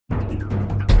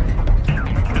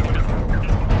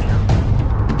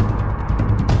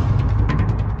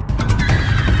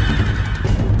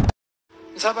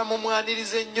Nsaba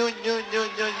mumwanirize nnyo.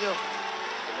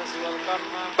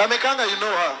 Bamekanga, you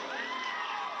know her.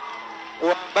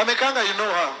 Bamekanga, you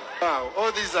know her. Wow,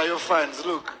 all these are your fans.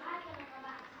 Look.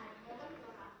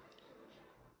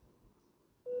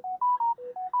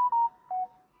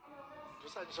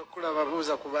 Sokulaba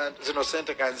buuza ku bantu zino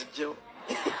sente kanzijjewo.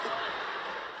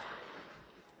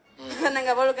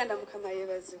 Nanga baluganda Mukama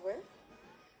yeebazibwe.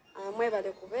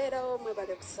 Mwebale kubeerawo,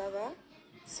 mwebale kusaba.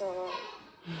 So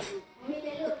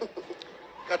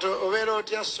Kato obeera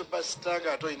otya superstar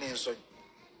nga toyina ensonyi?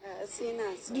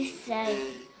 Sina nsonyi.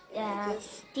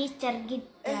 This teacher get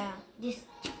this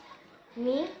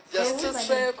me.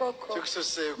 Kikususseeko.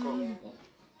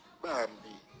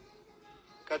 Bambi.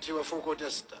 Kati wafuuka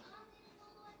otya sita?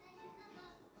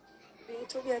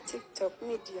 Bintu bya TikTok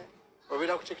media.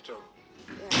 Obeera ku TikTok?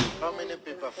 Yeah. How many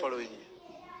people are following you?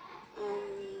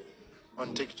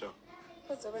 On TikTok?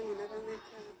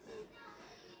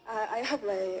 I have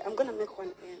like, I'm gonna make 1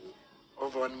 M.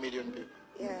 Over 1 million people?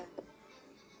 Yeah.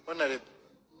 Honorable.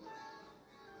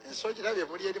 And so you have your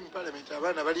money in Parliament.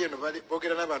 Abana bali eno bali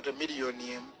boogera n'abantu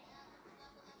emiliyoni emu.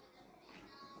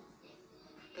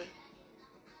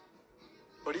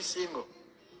 Oli single?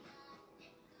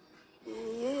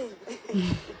 Yeah.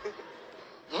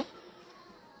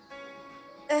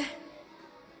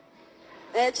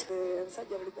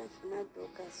 Abasajja buli banfuna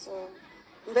adduuka so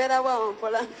mbeera bwawo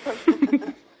mpola.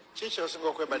 Kiki osinga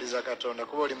okwebaliza Katonda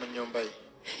kuba oli mu nnyumba ye?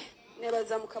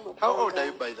 Nebaza Mukama. How old are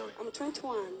you, by the way? I'm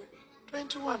 21.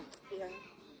 21? Yeah.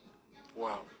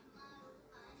 Wow.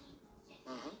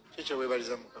 Kiki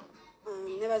owebaliza Mukama?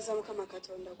 Nebaza Mukama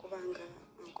Katonda kubanga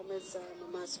ankomeza mu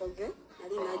maaso ge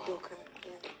nali nadduuka.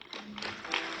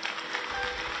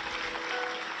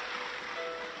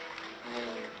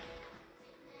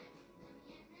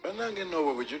 Banange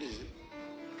n'obwo bujulizi.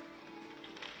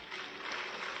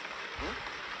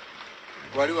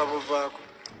 Wali wabuvaako?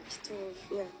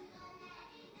 Kituufu, yeah.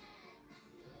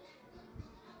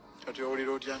 Kati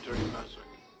owulira otya nti oli maaso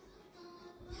ge?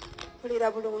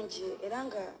 Mpulira bulungi era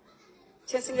nga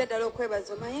kyensingira ddala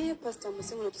okwebaza omanyi pasita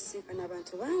musimu netusinkana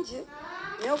abantu bangi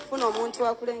naye okufuna omuntu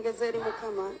wakulengeza eri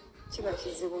Mukama kiba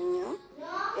kizibu nnyo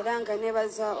era nga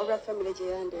nebaza olwa famire gye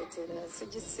yandeetera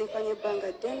sigisinkanye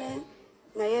ebbanga ddene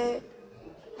naye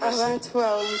abantu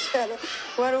awo mukyalo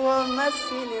waliwo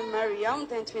Masi ne Mariam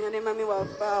tentwina ne mami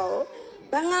wavaawo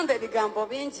baŋŋamba ebigambo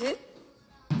bingi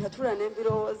natula ne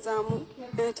mbirowoozaamu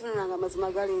netunulanga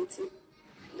amazima gali nti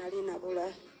nali nabula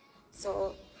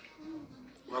so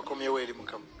wakomyewo eri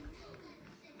Mukama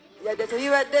yadde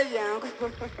tebibadde byangu.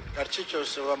 kati kiki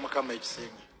osaba Mukama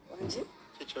ekisinga? Wangi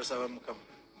kiki osaba Mukama?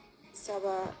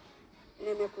 saba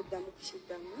neme kuddamu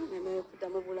kukiddamu neme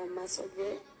kuddamu bula mu maaso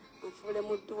ge nfuule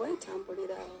muddu we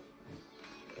ntambulirawo.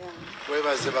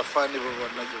 Webaze bafaani bo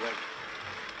bonna gye bali.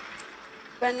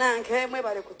 Bannange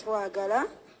mwebale kutwagala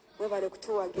mwebale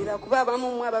kutuwagira kuba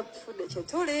abamu mwe abafudde kye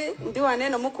tuli ndi wano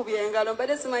eno mukubye engalo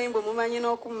mbadde simanyi mbu mumanyi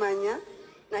n'okumanya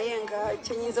naye nga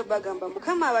kyenyinza bagamba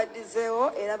Mukama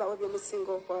abaddizeewo era bawe bye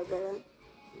musinga okwagala.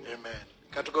 Amen.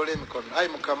 Katugole emikono. Ayi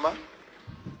Mukama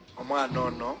omwana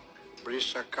ono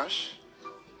Brisher Kash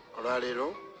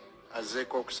olwaleero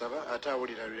azzeeko okusaba ate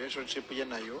awulira relationship ye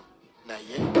nayo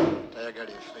naye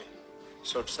tayagala efe.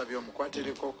 So tusabye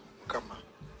omukwatireko Mukama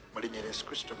mu linnya lya Yesu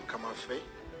Kristo Mukama waffe.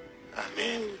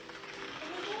 Amen.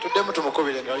 Tuddemu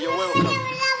tumukubire nga you're welcome.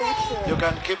 Thank you. You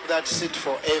can keep that seat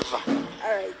forever.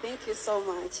 All right, thank you so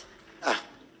much.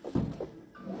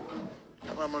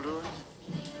 Kama mulungi.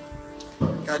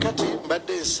 Kakati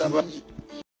mbadde nsaba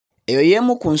eyo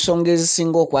y'emu ku nsonga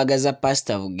ezisinga okwagaza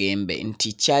Pastor Bugembe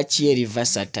nti church ye eri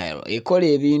versatile ekola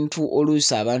ebintu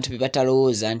oluusi abantu bye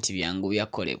batalowooza nti byangu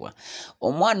byakolebwa.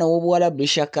 Omwana w'obuwala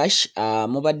Brisher Kash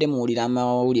mubadde muwulira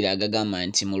amawulire agagamba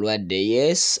nti mulwadde.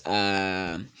 Yes,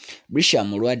 Brisher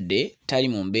mulwadde tali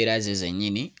mu mbeera ze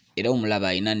zennyini era omulaba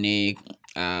alina ne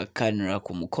kamera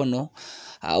ku mukono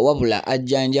wabula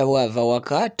ajjanjabwa ava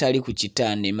waka tali ku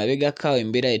kitanda emabegako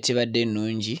embeera etebadde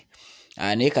nnungi.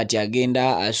 Naye kati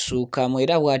agenda asuukamu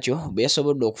era bw'atyo bwe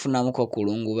yasobodde okufunamuko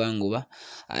kulungubanguba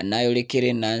n'ayolekera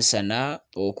enansana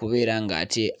okubeera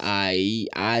ng'ate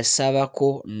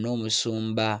asabako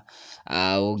n'omusumba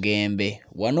Bugembe.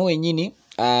 Wano wennyini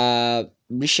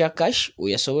Brisher Kash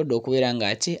yasobodde okubeera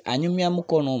ng'ate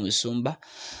anyumyamuko n'omusumba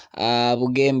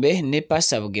Bugembe ne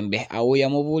Pastor Bugembe awo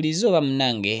yamubuuliza oba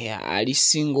munange ali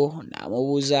singo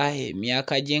n'amubuuza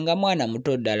emyaka gye nga mwana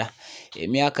muto ddala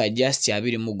emyaka just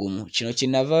 21. Kino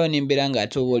kinavaayo n'embeera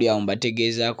ng'ate oba oli awo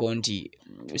mbategeezaako nti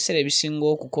ebiseera ebisinga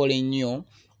okukola ennyo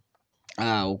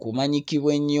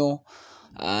okumanyikibwa ennyo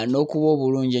n'okuba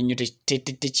obulungi ennyo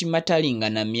tekimatalinga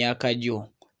na myaka gyo,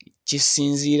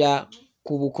 kisinziira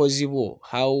ku bukozi bwo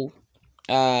how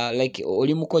like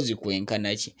oli mukozi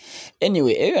kwenkana ki.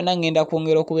 Anyway, ebyo byonna ngenda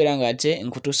kwongera okubeera nga ate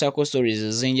nkutuusako stories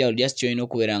ez'enjawulo just kyolina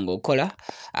okubeera ng'okola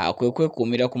kwe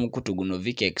kwekuumira ku mukutu guno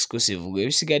Viki exclusive gwe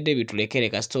ebisigadde bitulekere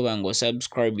kasita oba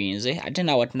ng'osubscribinze ate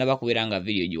naawe atunaba kubeera nga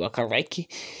video giwaka like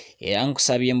era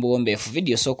nkusabye mbuwombeefu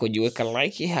video sooka ogiweka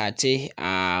like ate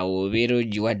obeera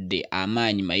ogiwadde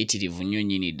amaanyi mayitirivu nnyo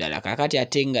nnyini ddala. Kaakati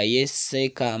ate nga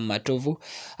yeeseeka matovu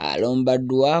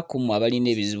alombaddwa ku mmwe abalina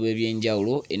ebizibu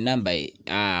eby'enjawulo ennamba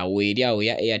weeri awo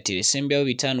ya Airtel esembyawo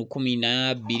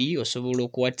 512 osobola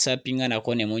okuwhatsappinga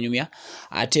nako ne munyumya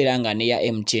ate era nga ne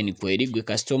ya MTN kweri gwe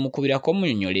kasita omukubirako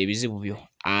munnyonnyola ebizibu byo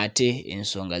ate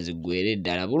ensonga ziggwere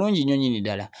ddala bulungi nnyo nnyini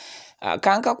ddala.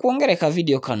 Kanka kwongere ka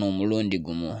video kano omulundi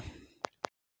gumu.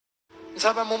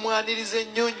 Nsaba mumwanirize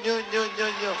nnyo nnyo nnyo nnyo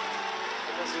nnyo.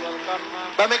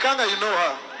 Bamekanga, you know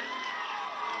her.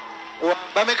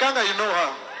 Bamekanga, you know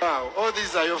her. Wow, all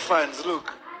these are your fans.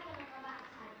 Look.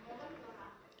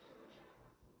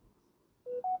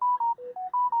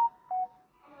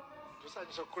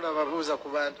 Tusanyusa okulaba buuza ku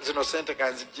bantu zino sente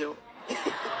kanzijjewo.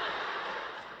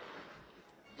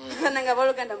 Nga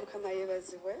baluganda Mukama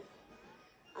yeebazibwe.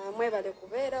 Mwebale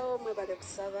kubeerawo, mwebale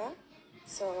kusaba.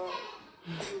 So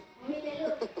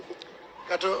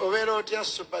Kato obeera otya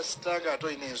superstar nga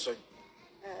toyina ensonyi?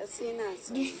 Sina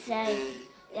nsonyi. This side,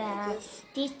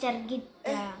 teacher get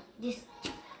this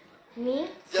me.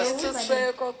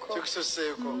 Kikuseeko.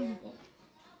 Kikususeeko.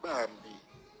 Bambi.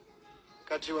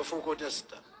 Kati wafuuka otya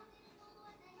sita?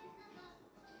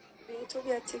 Bintu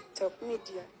bya TikTok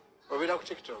media. Obeera ku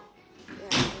TikTok?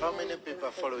 Yeah. How many people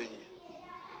are following you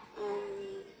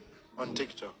on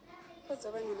TikTok?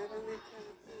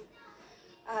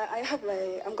 I have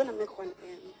like, I'm gonna make 1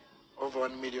 M. Over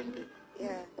 1 million people.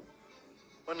 Yeah.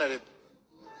 Honorable.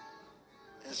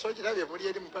 And so you have your money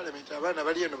in Parliament. Abana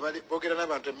bali eno bali bogera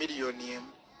n'abantu emiliyoni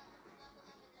emu.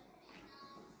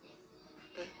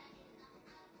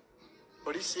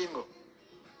 Oli single?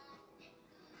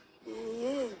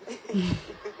 Yeah.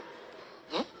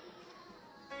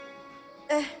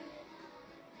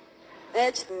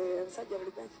 Abasajja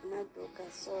buli banfuna adduka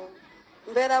so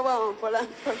mbeera bwawo mpola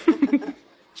mpola.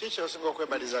 Kiki osinga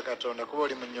okwebaliza Katonda kuba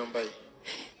oli mu nnyumba ye?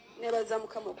 Nebaza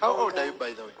Mukama. How old are you,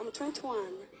 by the way? I'm 21.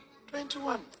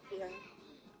 21? Yeah.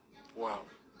 Wow.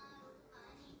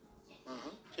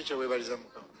 Kiki owebaliza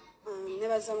Mukama?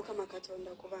 Nebaza Mukama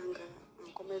Katonda kubanga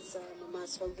ankomeza mu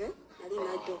maaso ge nali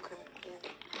nadduka.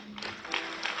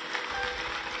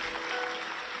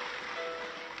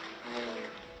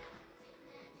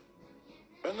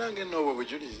 Banange n'obwo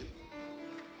bujulizi.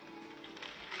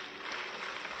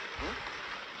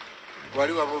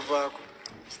 Wali wabuvaako?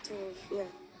 Kituufu, yeah.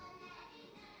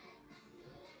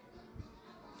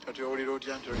 Kati owulira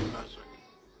otya nti oli maaso ge?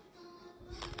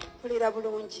 Mpulira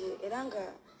bulungi era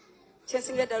nga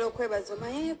kyensingira ddala okwebaza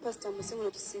omanyi pasita musimu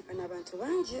notusinkana abantu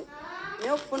bangi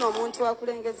naye okufuna omuntu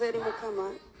wakulengeza eri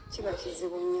Mukama kiba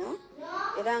kizibu nnyo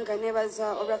era nga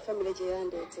nebaza olwa famire gye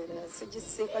yandeetera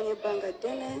sigisinkanye ebbanga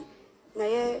ddene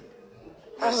naye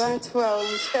abantu awo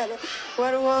mukyalo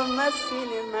waliwo Masi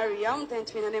ne Mariam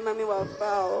tentwina ne mami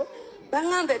wavaawo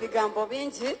baŋŋamba ebigambo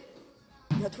bingi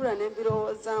natula ne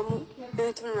mbirowoozaamu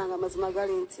netunula nga mazima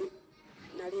gali nti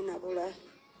nali nabula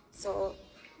so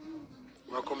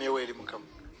wakomyewo eri Mukama?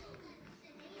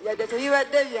 yadde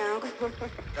tebibadde byangu.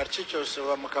 Kati kiki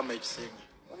osaba Mukama ekisinga?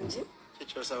 Wangi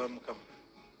Kiki osaba Mukama?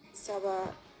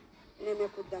 saba neme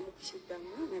kuddamu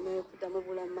kukiddamu neme kuddamu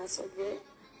bula mu maaso ge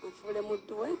nfuule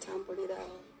muddu we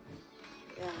ntambulirawo.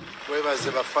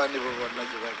 Webaze bafaani bo bonna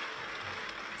gye bali.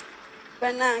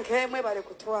 Bannange mwebale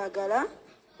kutwagala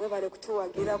mwebale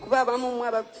kutuwagira kuba abamu mwe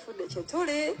abafudde kye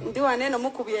tuli ndi wano eno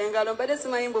mukubye engalo mbadde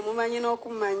simanyi mbu mumanyi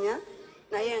n'okumanya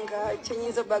naye nga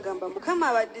kyenyinza bagamba Mukama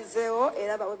abaddizeewo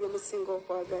era bawe bye musinga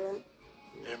okwagala.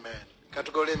 Amen.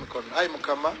 Katugole emikono. Ayi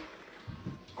Mukama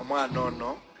omwana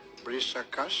ono Brisher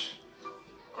Kash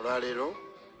olwaleero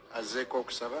azzeeko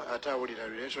okusaba ate awulira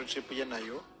relationship ye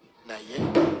nayo naye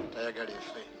tayagala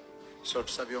efe. So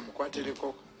tusabye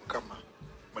omukwatireko Mukama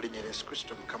mu linnya lya Yesu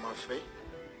Kristo Mukama waffe.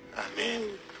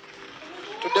 Amen.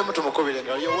 Tuddemu tumukubire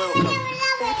nga you're welcome.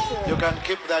 Thank you. You can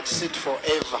keep that seat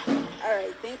forever. All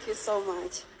right, thank you so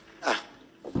much.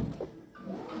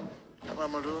 Kama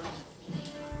mulungi.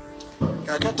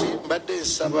 Kakati mbadde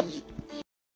nsaba